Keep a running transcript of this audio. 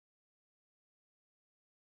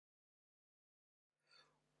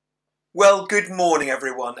Well, good morning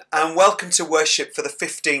everyone, and welcome to worship for the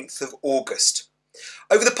 15th of August.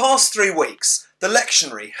 Over the past 3 weeks, the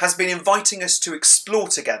lectionary has been inviting us to explore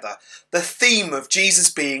together the theme of Jesus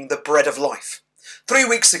being the bread of life. 3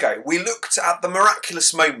 weeks ago, we looked at the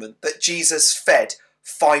miraculous moment that Jesus fed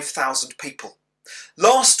 5,000 people.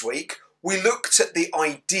 Last week, we looked at the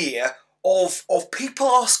idea of people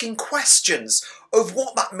asking questions of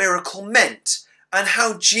what that miracle meant and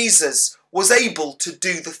how Jesus was able to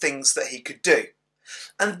do the things that he could do.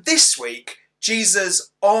 And this week, Jesus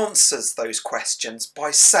answers those questions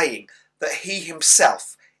by saying that he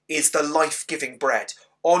himself is the life-giving bread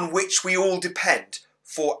on which we all depend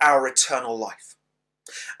for our eternal life.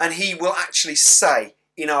 And he will actually say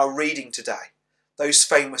in our reading today those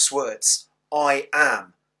famous words, "I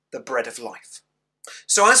am the bread of life."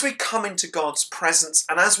 So as we come into God's presence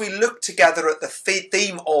and as we look together at the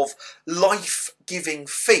theme of life-giving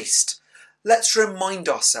feast, let's remind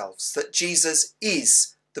ourselves that Jesus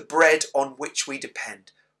is the bread on which we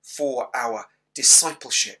depend for our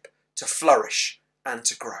discipleship to flourish and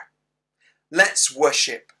to grow. Let's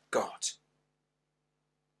worship God.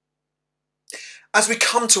 As we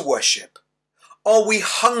come to worship, are we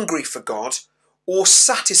hungry for God or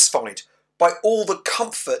satisfied by all the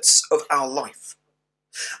comforts of our life?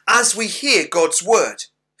 As we hear God's word,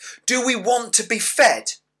 do we want to be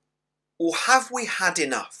fed or have we had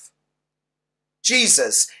enough?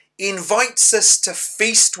 Jesus invites us to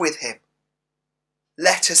feast with him.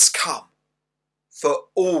 Let us come, for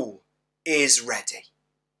all is ready.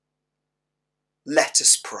 Let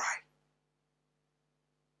us pray.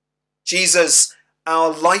 Jesus, our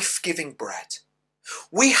life-giving bread,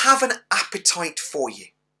 we have an appetite for you,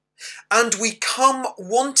 and we come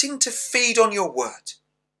wanting to feed on your word.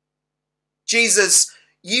 Jesus,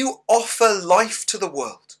 you offer life to the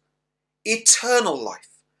world, eternal life,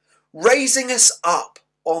 raising us up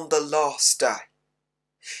on the last day.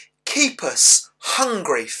 Keep us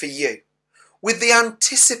hungry for you, with the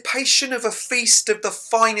anticipation of a feast of the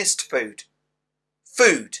finest food,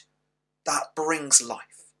 food that brings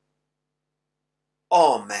life.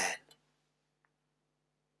 Amen.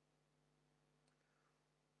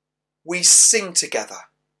 We sing together.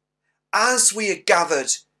 As we are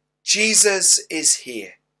gathered, Jesus is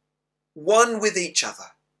here. One with each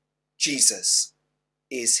other, Jesus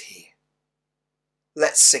is here.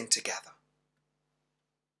 Let's sing together.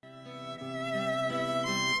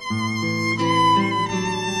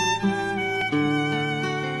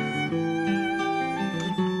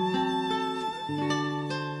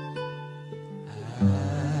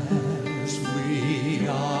 As we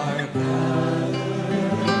are gathered,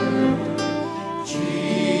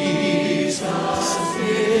 Jesus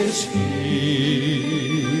is here.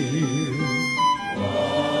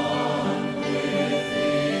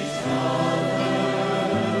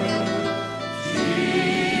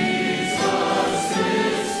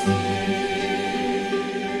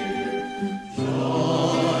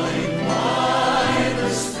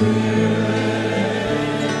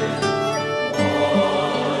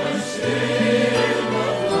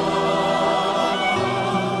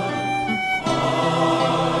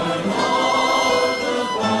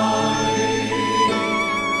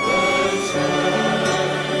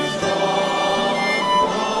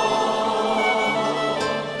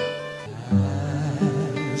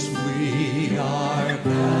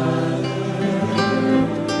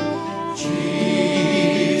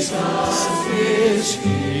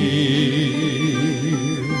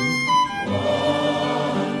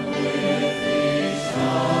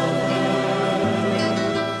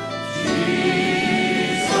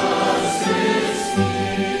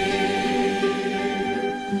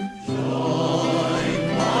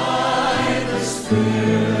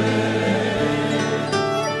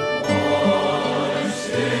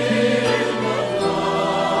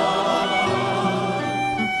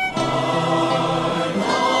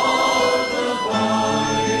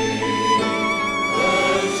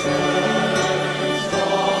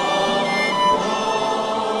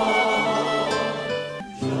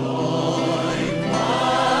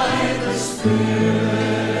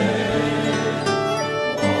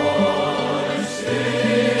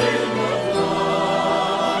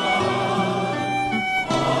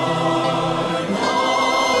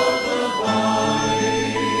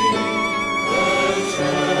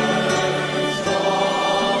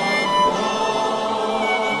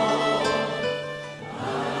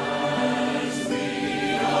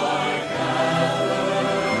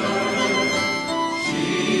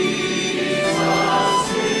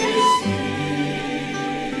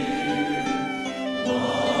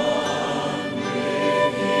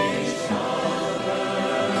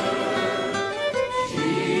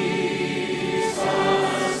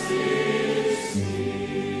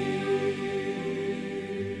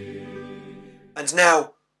 And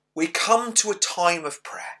now we come to a time of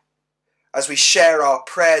prayer as we share our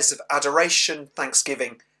prayers of adoration,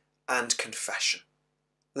 thanksgiving and confession.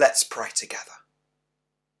 Let's pray together.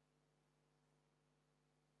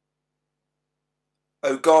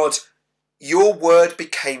 O God, your word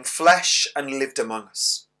became flesh and lived among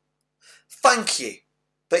us. Thank you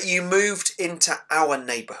that you moved into our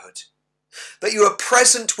neighbourhood, that you are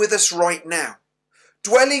present with us right now,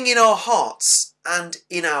 dwelling in our hearts and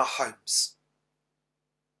in our homes.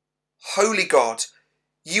 Holy God,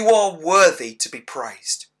 you are worthy to be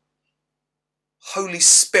praised. Holy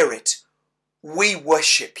Spirit, we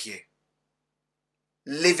worship you.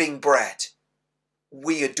 Living bread,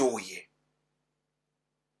 we adore you.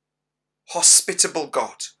 Hospitable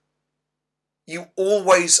God, you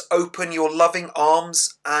always open your loving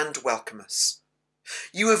arms and welcome us.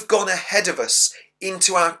 You have gone ahead of us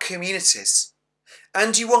into our communities,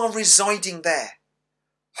 and you are residing there,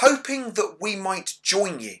 hoping that we might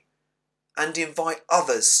join you and invite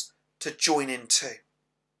others to join in too.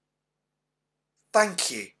 Thank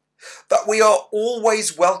you that we are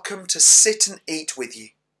always welcome to sit and eat with you,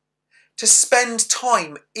 to spend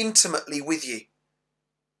time intimately with you,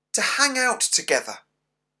 to hang out together.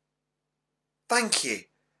 Thank you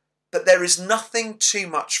that there is nothing too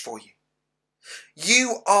much for you.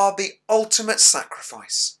 You are the ultimate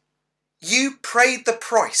sacrifice. You paid the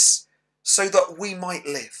price so that we might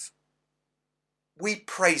live. We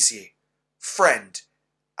praise you, friend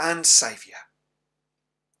and Saviour.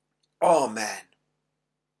 Amen.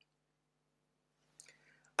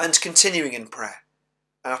 And continuing in prayer,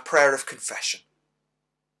 our prayer of confession.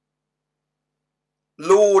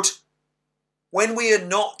 Lord, when we are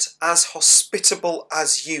not as hospitable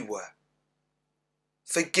as you were,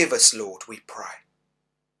 forgive us, Lord, we pray.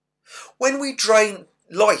 When we drain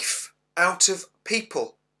life out of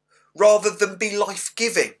people rather than be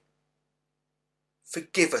life-giving,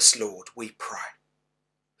 forgive us, Lord, we pray.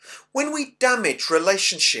 When we damage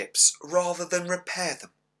relationships rather than repair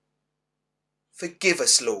them, forgive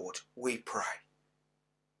us, Lord, we pray.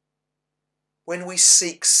 When we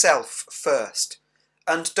seek self first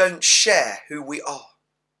and don't share who we are,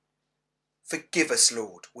 forgive us,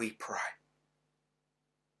 Lord, we pray.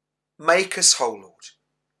 Make us whole, Lord.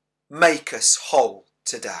 Make us whole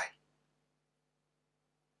today.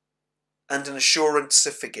 And an assurance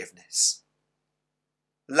of forgiveness.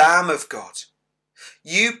 Lamb of God,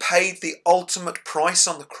 you paid the ultimate price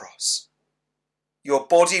on the cross. Your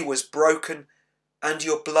body was broken and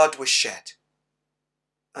your blood was shed.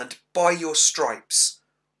 And by your stripes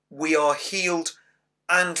we are healed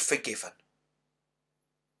and forgiven.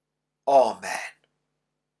 Amen.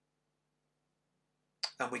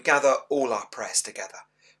 And we gather all our prayers together,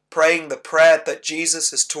 praying the prayer that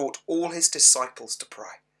Jesus has taught all his disciples to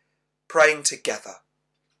pray, praying together,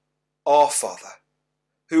 Our Father,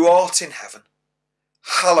 who art in heaven,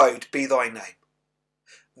 hallowed be thy name.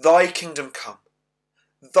 Thy kingdom come,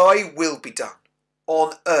 thy will be done,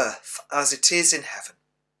 on earth as it is in heaven.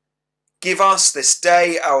 Give us this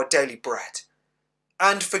day our daily bread,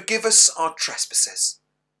 and forgive us our trespasses,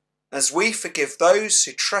 as we forgive those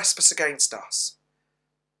who trespass against us.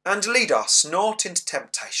 And lead us not into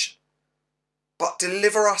temptation, but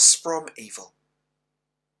deliver us from evil.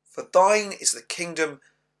 For thine is the kingdom,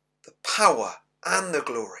 the power, and the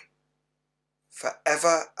glory, for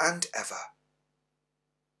ever and ever.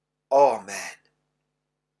 Amen.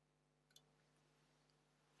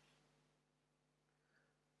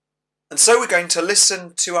 And so we're going to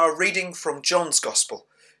listen to our reading from John's Gospel,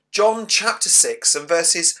 John chapter 6 and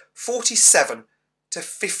verses 47 to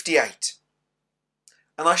 58.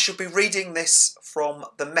 And I shall be reading this from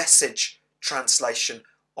the Message translation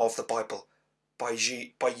of the Bible by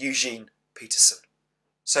Eugene Peterson.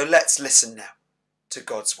 So let's listen now to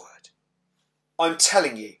God's word. I'm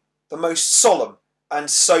telling you the most solemn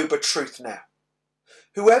and sober truth now.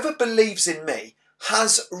 Whoever believes in me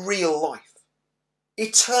has real life,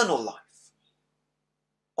 eternal life.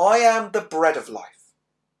 I am the bread of life.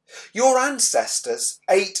 Your ancestors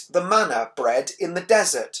ate the manna bread in the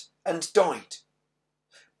desert and died.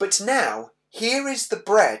 But now here is the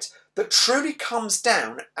bread that truly comes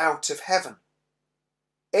down out of heaven.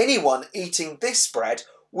 Anyone eating this bread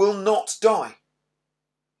will not die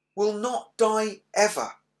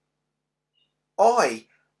ever. I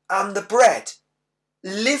am the bread,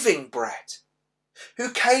 living bread, who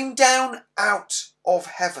came down out of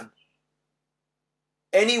heaven.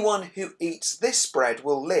 Anyone who eats this bread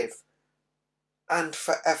will live, and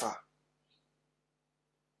forever.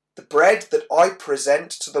 The bread that I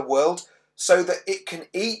present to the world so that it can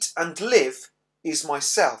eat and live is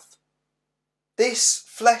myself, this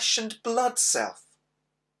flesh and blood self.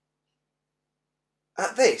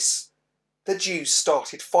 At this, the Jews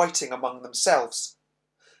started fighting among themselves.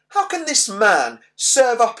 How can this man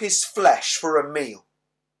serve up his flesh for a meal?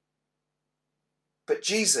 But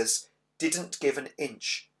Jesus didn't give an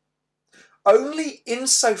inch. Only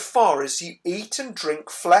insofar as you eat and drink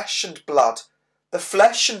flesh and blood, the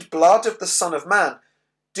flesh and blood of the Son of Man,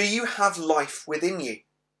 do you have life within you.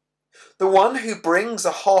 The one who brings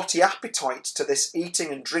a hearty appetite to this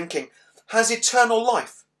eating and drinking has eternal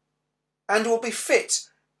life, and will be fit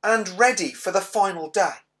and ready for the final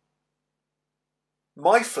day.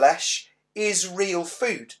 My flesh is real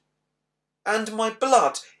food, and my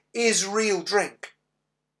blood is real drink.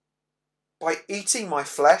 By eating my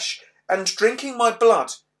flesh and drinking my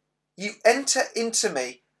blood, you enter into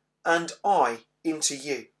me, and I into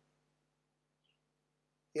you.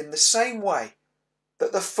 In the same way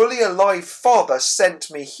that the fully alive Father sent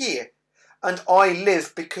me here, and I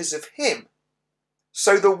live because of him,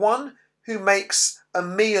 so the one who makes a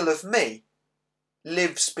meal of me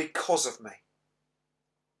lives because of me.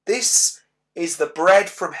 This is the bread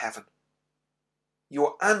from heaven.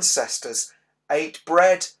 Your ancestors ate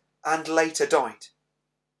bread and later died.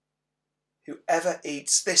 Whoever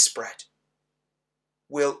eats this bread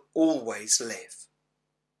will always live.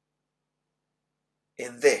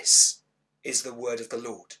 In this is the word of the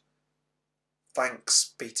Lord.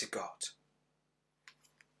 Thanks be to God.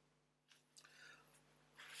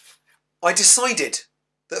 I decided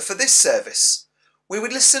that for this service we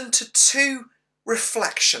would listen to two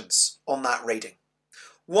reflections on that reading.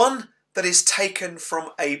 One that is taken from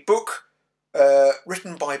a book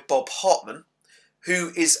written by Bob Hartman,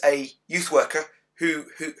 who is a youth worker who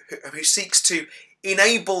seeks to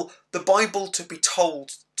enable the Bible to be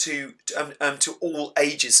told to all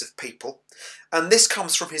ages of people. And this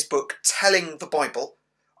comes from his book Telling the Bible,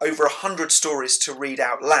 over 100 stories to read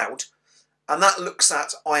out loud. And that looks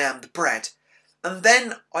at I Am the Bread. And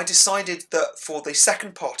then I decided that for the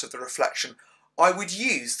second part of the reflection, I would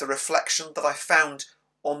use the reflection that I found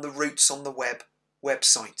on the Roots on the Web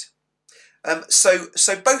website.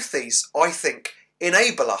 So both these, I think,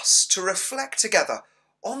 enable us to reflect together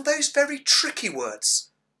on those very tricky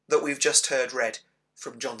words that we've just heard read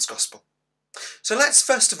from John's Gospel. So let's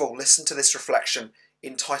first of all listen to this reflection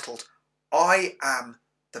entitled, I Am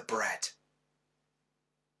the Bread.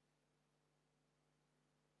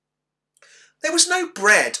 There was no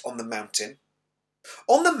bread on the mountain.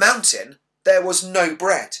 On the mountain there was no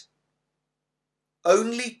bread.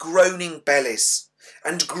 Only groaning bellies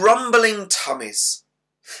and grumbling tummies,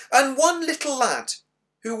 and one little lad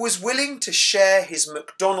who was willing to share his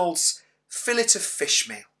McDonald's fillet of fish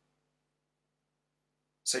meal.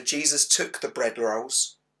 So Jesus took the bread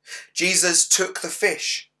rolls. Jesus took the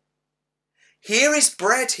fish. Here is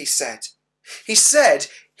bread, he said. He said,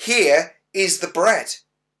 here is the bread.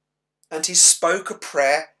 And he spoke a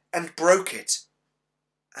prayer and broke it,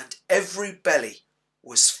 and every belly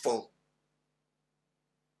was full.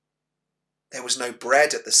 There was no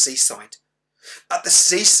bread at the seaside. At the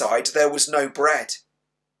seaside there was no bread.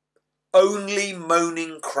 Only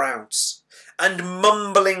moaning crowds and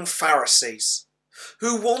mumbling Pharisees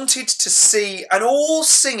who wanted to see an all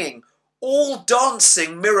singing, all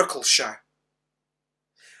dancing miracle show.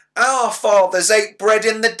 Our fathers ate bread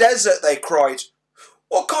in the desert, they cried.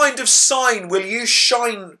 What kind of sign will you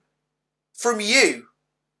shine from you?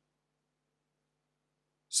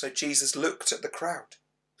 So Jesus looked at the crowd.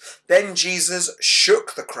 Then Jesus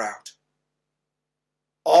shook the crowd.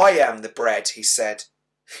 I am the bread, he said.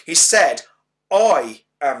 He said, I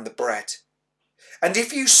am the bread. And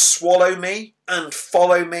if you swallow me and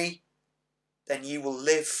follow me, then you will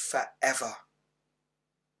live forever.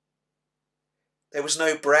 There was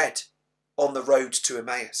no bread on the road to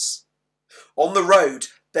Emmaus. On the road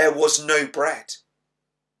there was no bread.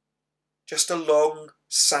 Just a long,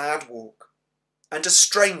 sad walk, and a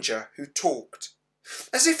stranger who talked,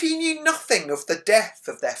 as if he knew nothing of the death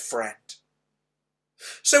of their friend.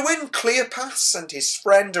 So when Cleopas and his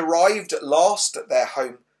friend arrived at last at their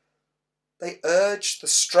home, they urged the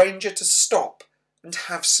stranger to stop and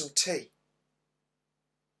have some tea.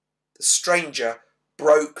 The stranger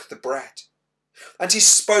broke the bread, and he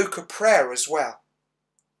spoke a prayer as well.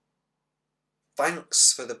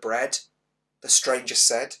 Thanks for the bread, the stranger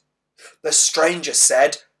said. The stranger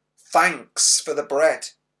said, thanks for the bread.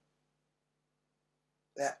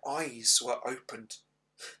 Their eyes were opened.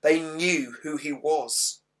 They knew who he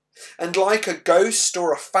was. And like a ghost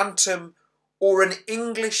or a phantom or an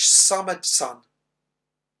English summer sun,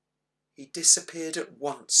 he disappeared at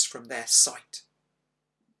once from their sight.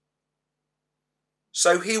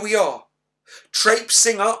 So here we are,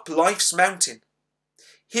 traipsing up life's mountain.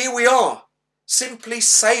 Here we are, simply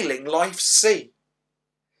sailing life's sea.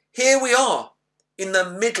 Here we are in the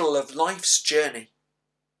middle of life's journey,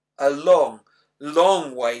 a long,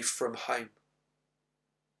 long way from home.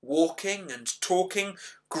 Walking and talking,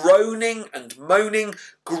 groaning and moaning,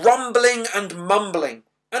 grumbling and mumbling,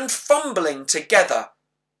 and fumbling together.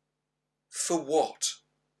 For what?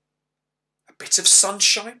 A bit of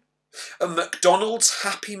sunshine? A McDonald's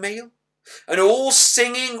Happy Meal? An all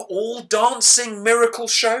singing, all dancing miracle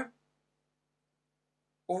show?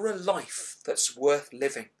 Or a life that's worth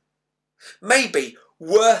living? Maybe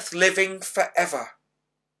worth living forever.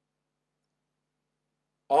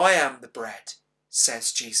 I am the bread,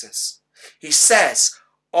 says Jesus. He says,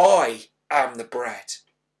 I am the bread.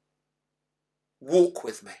 Walk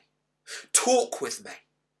with me, talk with me,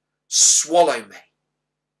 swallow me,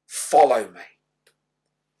 follow me.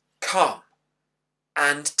 Come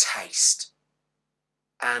and taste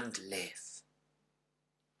and live.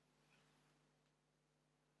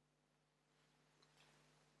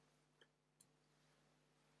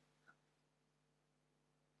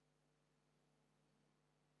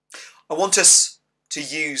 I want us to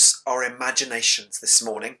use our imaginations this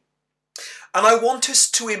morning, and I want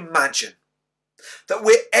us to imagine that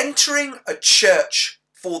we're entering a church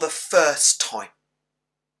for the first time.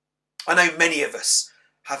 I know many of us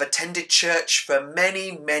have attended church for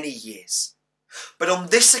many, many years, but on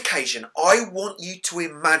this occasion I want you to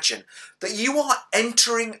imagine that you are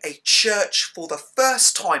entering a church for the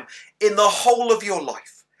first time in the whole of your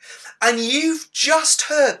life, and you've just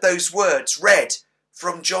heard those words read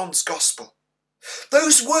from John's Gospel.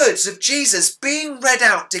 Those words of Jesus being read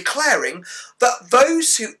out declaring that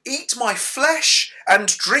those who eat my flesh and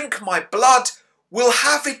drink my blood will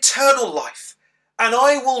have eternal life, and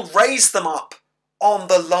I will raise them up on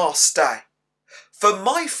the last day. For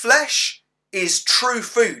my flesh is true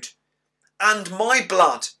food, and my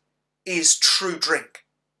blood is true drink.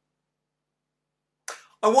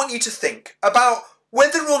 I want you to think about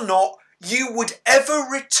whether or not you would ever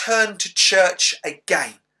return to church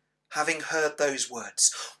again, having heard those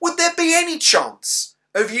words. Would there be any chance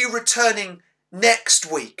of you returning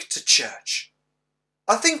next week to church?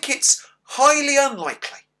 I think it's highly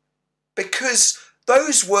unlikely, because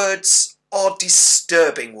those words are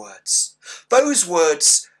disturbing words. Those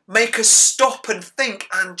words make us stop and think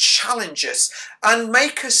and challenge us and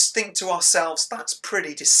make us think to ourselves, that's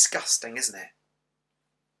pretty disgusting, isn't it?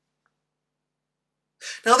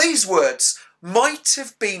 Now, these words might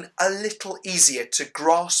have been a little easier to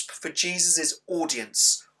grasp for Jesus'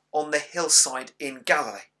 audience on the hillside in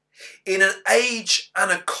Galilee, in an age and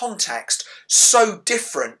a context so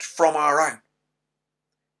different from our own.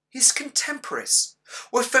 His contemporaries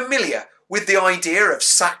were familiar with the idea of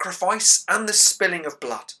sacrifice and the spilling of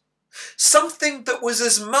blood, something that was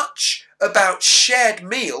as much about shared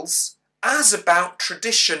meals as about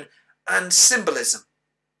tradition and symbolism.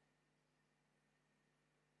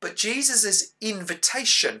 But Jesus'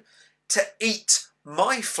 invitation to eat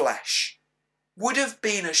my flesh would have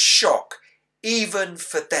been a shock even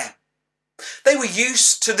for them. They were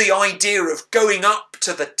used to the idea of going up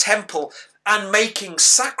to the temple and making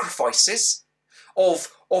sacrifices of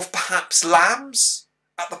perhaps lambs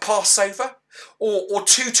at the Passover or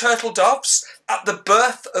 2 turtle doves at the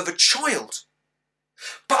birth of a child.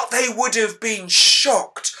 But they would have been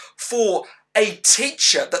shocked for a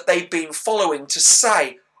teacher that they'd been following to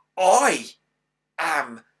say, I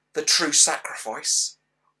am the true sacrifice.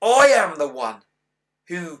 I am the one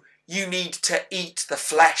who you need to eat the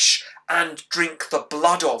flesh and drink the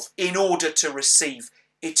blood of in order to receive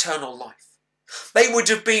eternal life. They would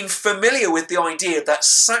have been familiar with the idea that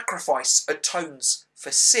sacrifice atones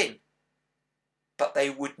for sin, but they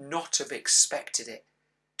would not have expected it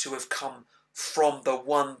to have come from the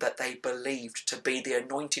one that they believed to be the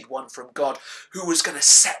anointed one from God, who was going to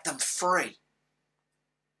set them free.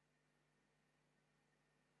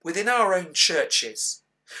 Within our own churches,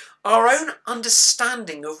 our own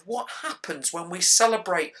understanding of what happens when we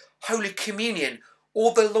celebrate Holy Communion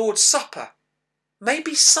or the Lord's Supper may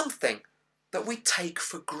be something that we take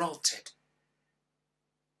for granted.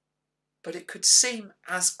 But it could seem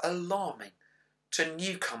as alarming to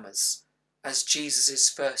newcomers as Jesus'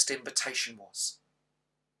 first invitation was.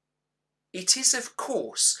 It is, of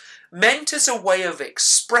course, meant as a way of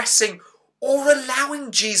expressing or allowing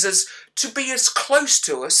Jesus to be as close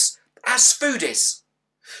to us as food is,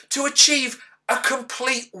 to achieve a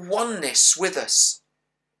complete oneness with us.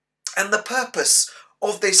 And the purpose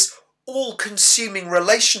of this all-consuming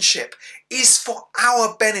relationship is for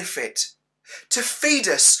our benefit, to feed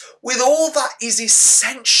us with all that is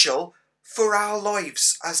essential for our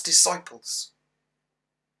lives as disciples.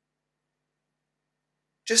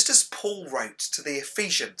 just as Paul wrote to the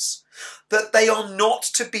Ephesians, that they are not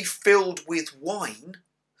to be filled with wine,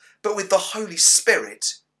 but with the Holy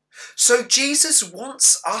Spirit. So Jesus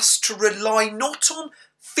wants us to rely not on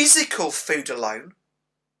physical food alone,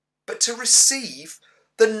 but to receive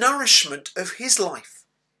the nourishment of his life,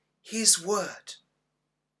 his word.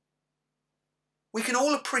 We can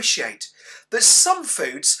all appreciate that some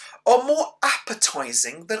foods are more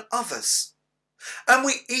appetizing than others, and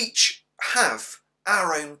we each have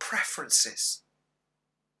our own preferences.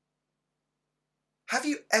 Have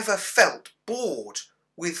you ever felt bored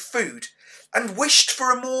with food and wished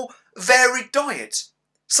for a more varied diet,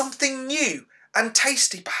 something new and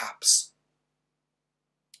tasty perhaps?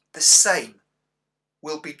 The same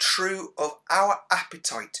will be true of our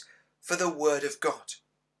appetite for the Word of God,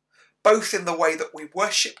 both in the way that we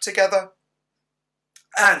worship together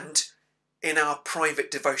and in our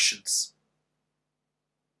private devotions.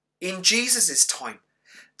 In Jesus' time,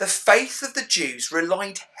 the faith of the Jews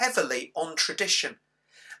relied heavily on tradition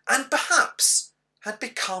and perhaps had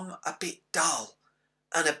become a bit dull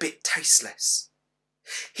and a bit tasteless.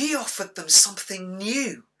 He offered them something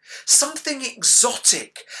new, something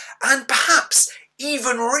exotic and perhaps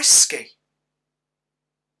even risky.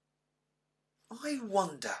 I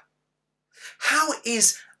wonder, how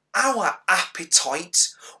is our appetite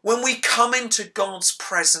when we come into God's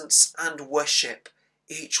presence and worship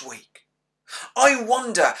each week? I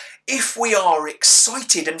wonder if we are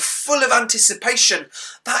excited and full of anticipation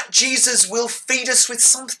that Jesus will feed us with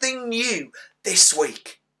something new this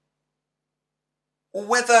week, or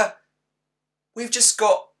whether we've just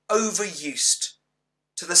got overused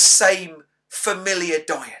to the same familiar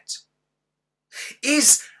diet.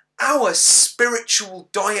 Is our spiritual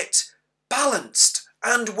diet balanced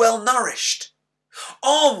and well nourished?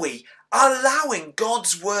 Are we allowing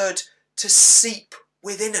God's word to seep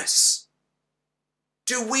within us?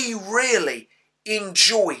 Do we really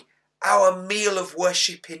enjoy our meal of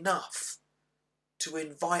worship enough to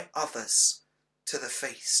invite others to the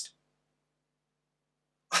feast?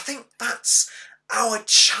 I think that's our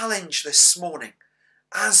challenge this morning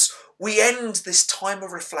as we end this time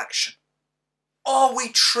of reflection. Are we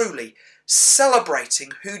truly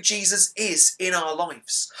celebrating who Jesus is in our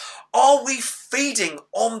lives? Are we feeding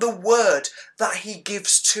on the word that he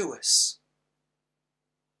gives to us?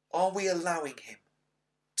 Are we allowing him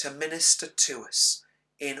to minister to us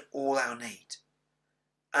in all our need?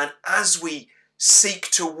 And as we seek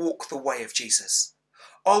to walk the way of Jesus,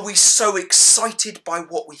 are we so excited by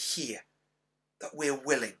what we hear that we're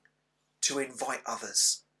willing to invite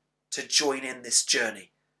others to join in this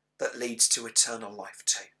journey that leads to eternal life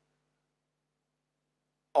too?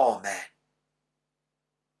 Amen.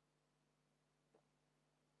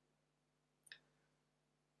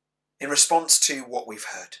 In response to what we've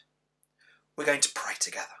heard, we're going to pray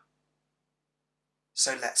together.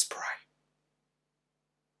 So let's pray.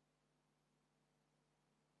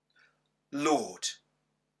 Lord,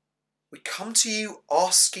 we come to you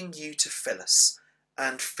asking you to fill us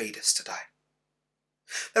and feed us today.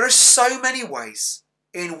 There are so many ways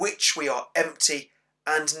in which we are empty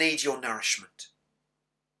and need your nourishment.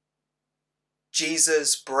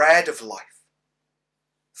 Jesus, bread of life,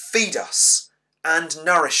 feed us and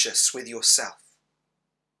nourish us with yourself.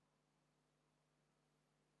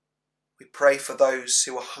 We pray for those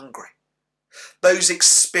who are hungry, those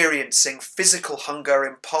experiencing physical hunger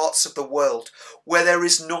in parts of the world where there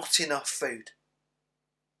is not enough food,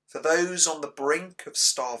 for those on the brink of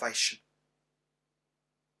starvation.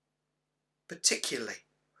 Particularly,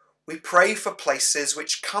 we pray for places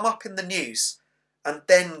which come up in the news and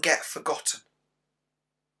then get forgotten,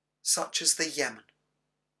 such as the Yemen.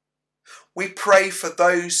 We pray for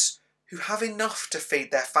those who have enough to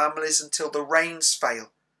feed their families until the rains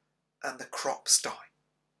fail and the crops die.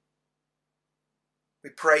 We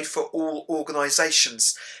pray for all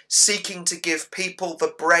organisations seeking to give people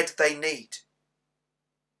the bread they need.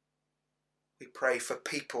 We pray for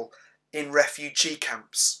people in refugee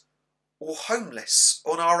camps or homeless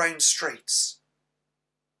on our own streets.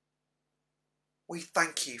 We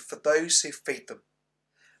thank you for those who feed them,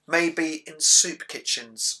 maybe in soup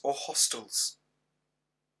kitchens or hostels.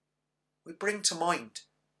 We bring to mind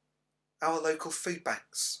our local food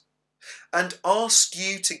banks and ask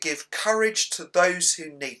you to give courage to those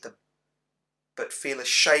who need them, but feel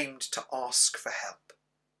ashamed to ask for help.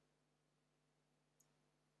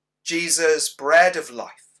 Jesus, bread of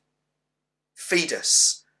life, feed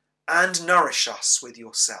us and nourish us with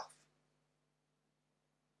yourself.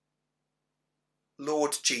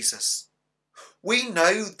 Lord Jesus, we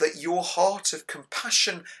know that your heart of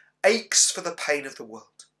compassion aches for the pain of the world.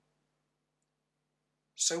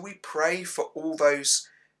 So we pray for all those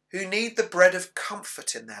who need the bread of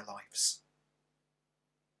comfort in their lives.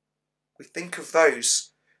 We think of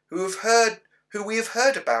those who we have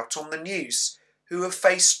heard about on the news, who have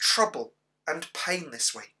faced trouble and pain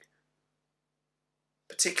this week,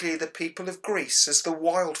 particularly the people of Greece as the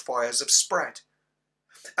wildfires have spread,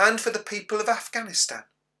 and for the people of Afghanistan.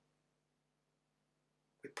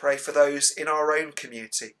 We pray for those in our own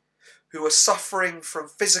community who are suffering from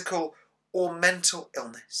physical or mental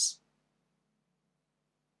illness.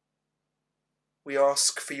 We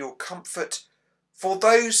ask for your comfort for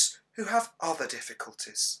those who have other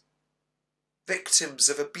difficulties, victims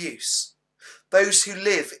of abuse, those who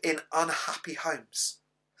live in unhappy homes,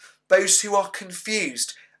 those who are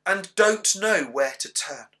confused and don't know where to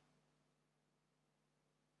turn.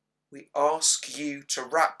 We ask you to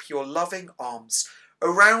wrap your loving arms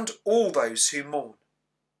around all those who mourn.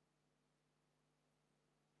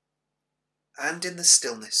 And in the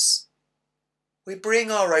stillness, we bring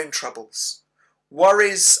our own troubles,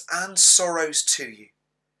 worries and sorrows to you,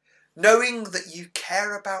 knowing that you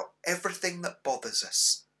care about everything that bothers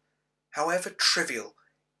us, however trivial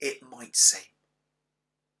it might seem.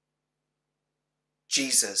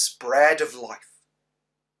 Jesus, bread of life,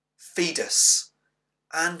 feed us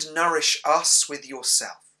and nourish us with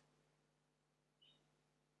yourself.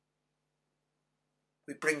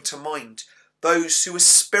 We bring to mind those who are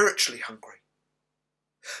spiritually hungry,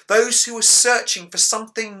 those who are searching for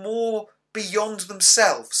something more beyond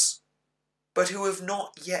themselves, but who have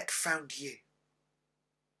not yet found you.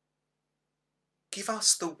 Give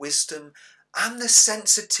us the wisdom and the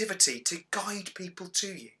sensitivity to guide people to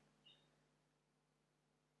you.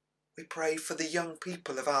 We pray for the young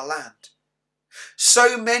people of our land,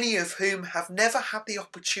 so many of whom have never had the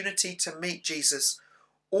opportunity to meet Jesus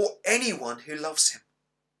or anyone who loves him.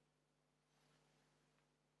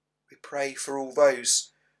 We pray for all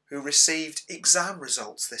those who received exam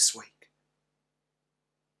results this week.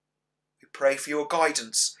 We pray for your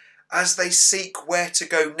guidance as they seek where to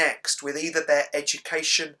go next with either their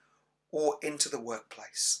education or into the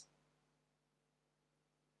workplace.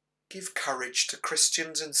 Give courage to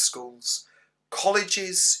Christians in schools,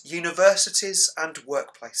 colleges, universities and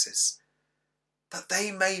workplaces, that they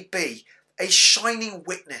may be a shining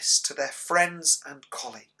witness to their friends and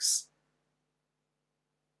colleagues.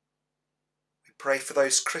 We pray for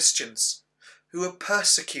those Christians who are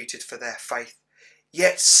persecuted for their faith,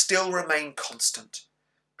 yet still remain constant,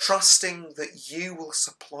 trusting that you will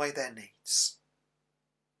supply their needs.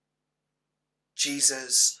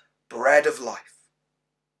 Jesus, bread of life,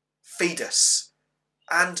 feed us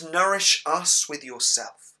and nourish us with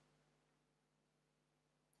yourself.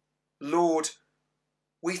 Lord,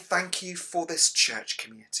 we thank you for this church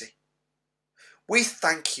community. We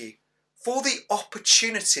thank you for the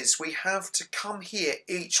opportunities we have to come here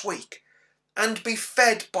each week and be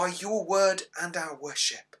fed by your word and our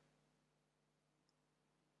worship.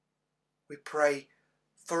 We pray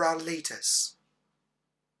for our leaders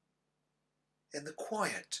in the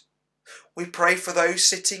quiet. We pray for those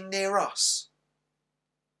sitting near us.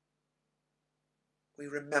 We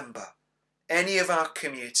remember any of our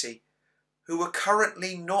community who are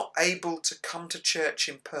currently not able to come to church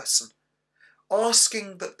in person,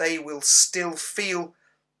 asking that they will still feel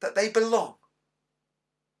that they belong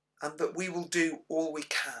and that we will do all we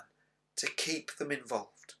can to keep them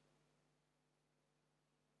involved.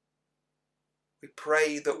 We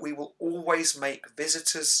pray that we will always make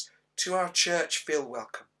visitors to our church feel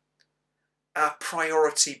welcome, our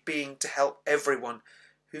priority being to help everyone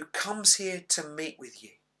who comes here to meet with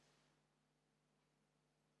you.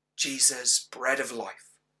 Jesus, bread of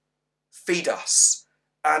life, feed us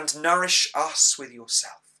and nourish us with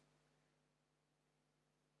yourself.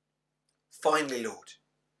 Finally, Lord,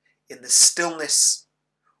 in the stillness,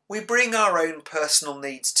 we bring our own personal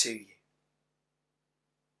needs to you.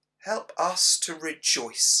 Help us to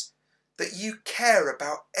rejoice that you care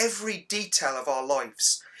about every detail of our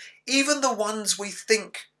lives, even the ones we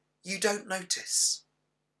think you don't notice.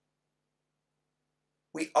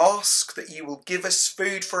 We ask that you will give us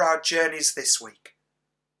food for our journeys this week.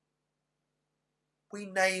 We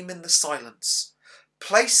name in the silence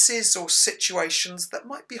places or situations that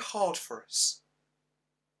might be hard for us.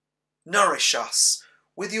 Nourish us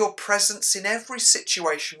with your presence in every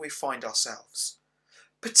situation we find ourselves,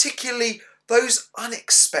 particularly those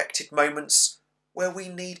unexpected moments where we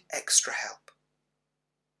need extra help.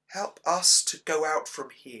 Help us to go out from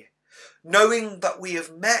here, knowing that we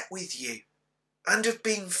have met with you and have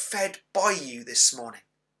been fed by you this morning.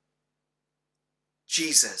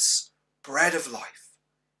 Jesus, bread of life,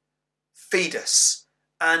 feed us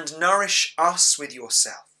and nourish us with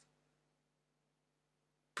yourself.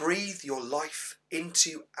 Breathe your life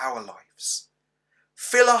into our lives.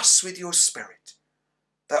 Fill us with your Spirit,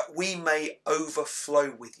 that we may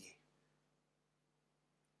overflow with you.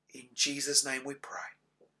 In Jesus' name we pray.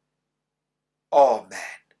 Amen.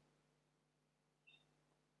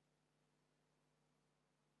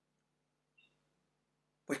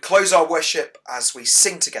 We close our worship as we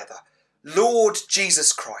sing together, Lord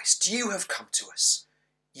Jesus Christ, you have come to us.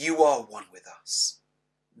 You are one with us.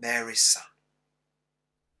 Mary's Son.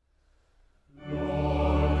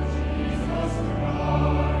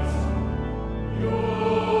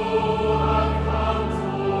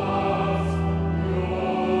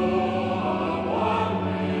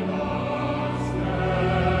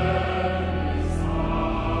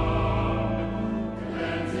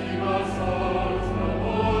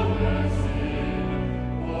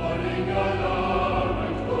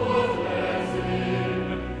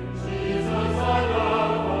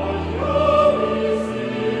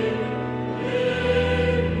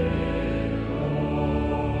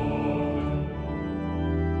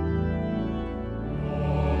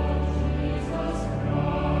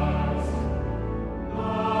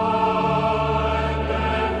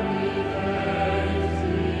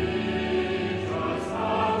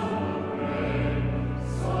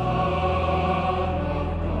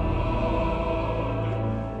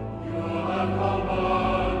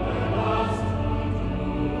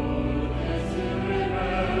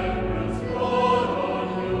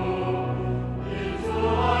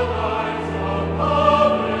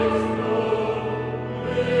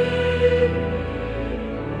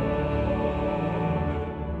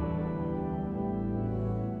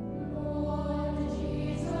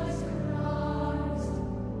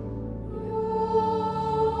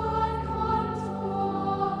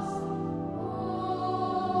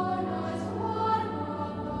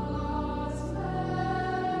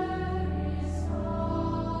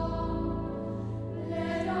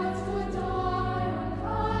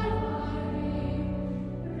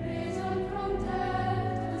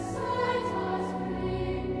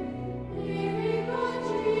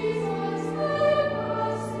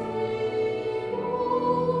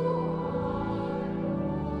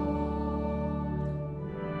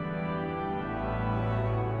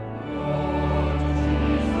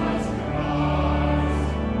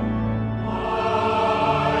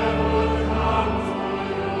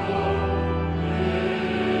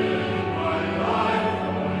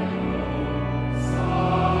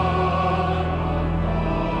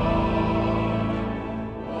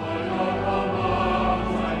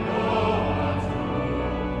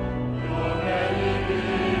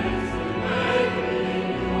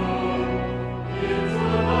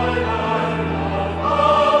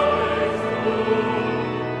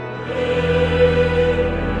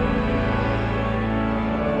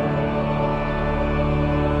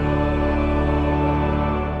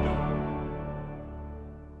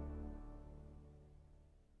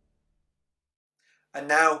 And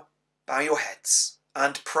now, bow your heads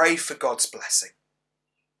and pray for God's blessing.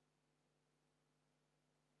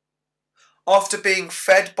 After being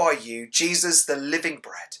fed by you, Jesus, the living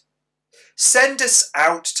bread, send us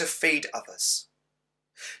out to feed others.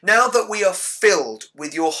 Now that we are filled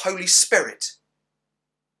with your Holy Spirit,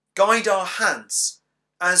 guide our hands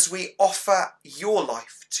as we offer your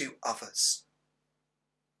life to others.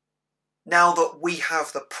 Now that we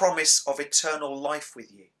have the promise of eternal life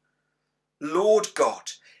with you, Lord God,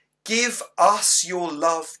 give us your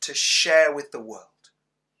love to share with the world.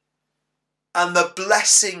 And the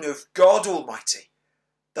blessing of God Almighty,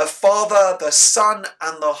 the Father, the Son,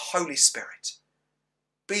 and the Holy Spirit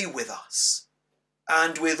be with us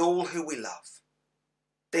and with all who we love,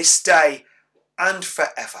 this day and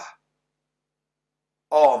forever.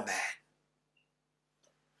 Amen.